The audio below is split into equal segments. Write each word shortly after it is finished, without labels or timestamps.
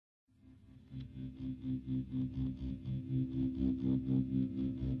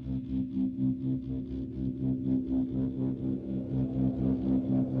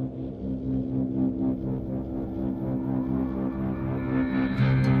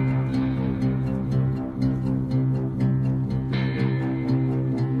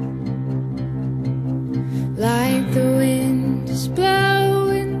Like the wind is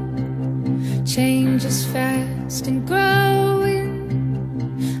blowing, change is fast and growing.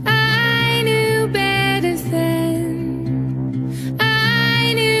 I knew better then,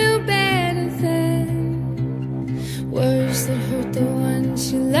 I knew better then. Words that hurt the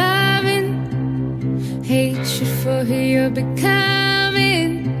ones you're loving, hatred for who you're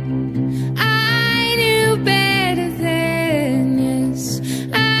becoming. I knew better then, yes,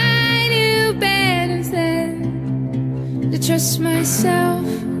 I knew better then. To trust myself,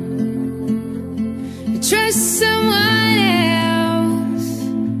 to trust someone else,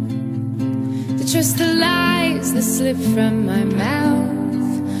 to trust the lies that slip from my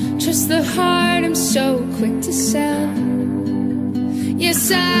mouth, trust the heart I'm so quick to sell.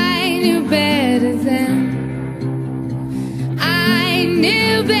 Yes, I knew better then, I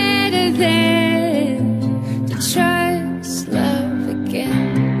knew better then, to trust love again.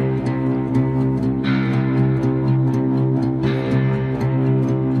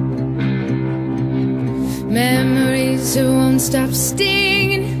 Memories that won't stop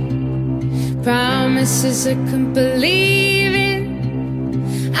stinging, promises I couldn't believe in.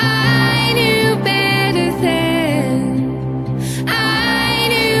 I knew better then, I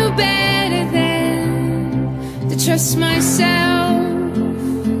knew better then, to trust myself,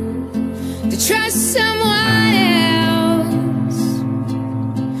 to trust someone else,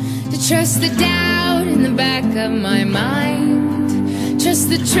 to trust the doubt in the back of my mind, trust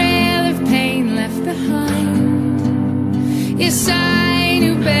the trail of pain left behind. Yes, I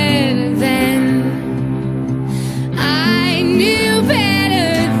knew better then, I knew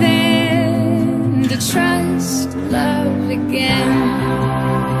better then, to trust love again.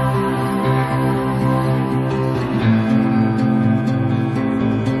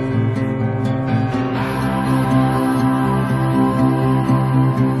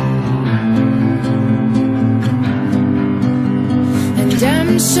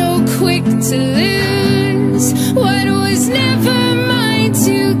 I'm so quick to lose what was never mine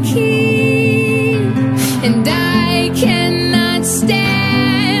to keep, and I cannot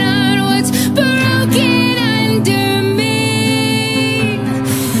stand on what's broken under me.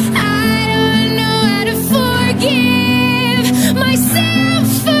 I don't know how to forgive myself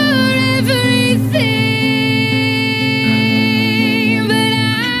for everything, but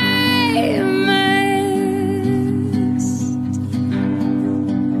I must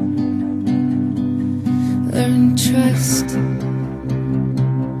learn trust.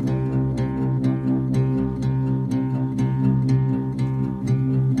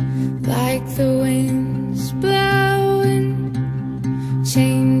 Like the wind